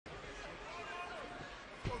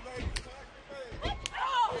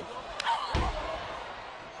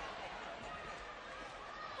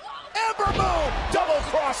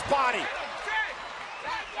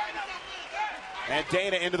And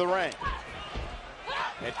Dana into the ring.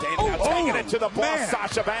 And Dana now taking it to the boss,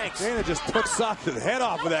 Sasha Banks. Dana just took Sasha's head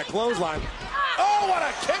off with that clothesline. Oh, what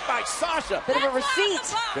a kick by Sasha. Bit of a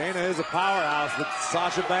receipt. Dana is a powerhouse, but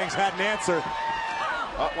Sasha Banks had an answer.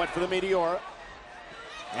 Oh, went for the Meteora.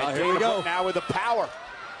 And here we go. Now with the power.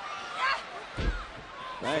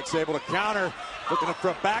 Banks able to counter, looking for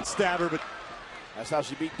a backstabber, but that's how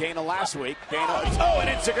she beat Dana last week. Dana, and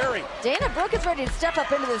Enziguri. Dana Brooke is ready to step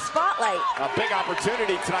up into the spotlight. A big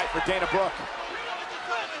opportunity tonight for Dana Brooke.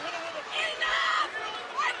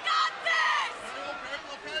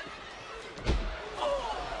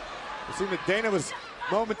 it seemed that Dana was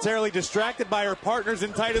momentarily distracted by her partners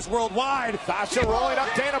in Titus Worldwide. Sasha rolling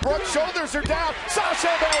up Dana Brooke, shoulders are down. Sasha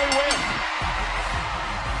Bailey wins.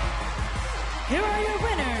 Here are your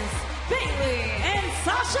winners, Bailey and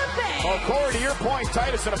Sasha Banks. Well, Corey, to your point,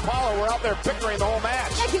 Titus and Apollo were out there bickering the whole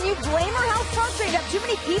match. Yeah, can you blame her? How frustrated? Have too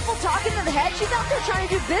many people talking to the head? She's out there trying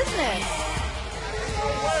to do business. There's no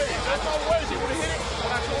way. There's no way she would have hit it.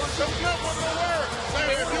 When I told her the flip wasn't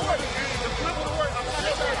going to work. The flip would have worked.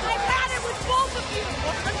 I had it with both of you.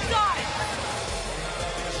 I'm sorry.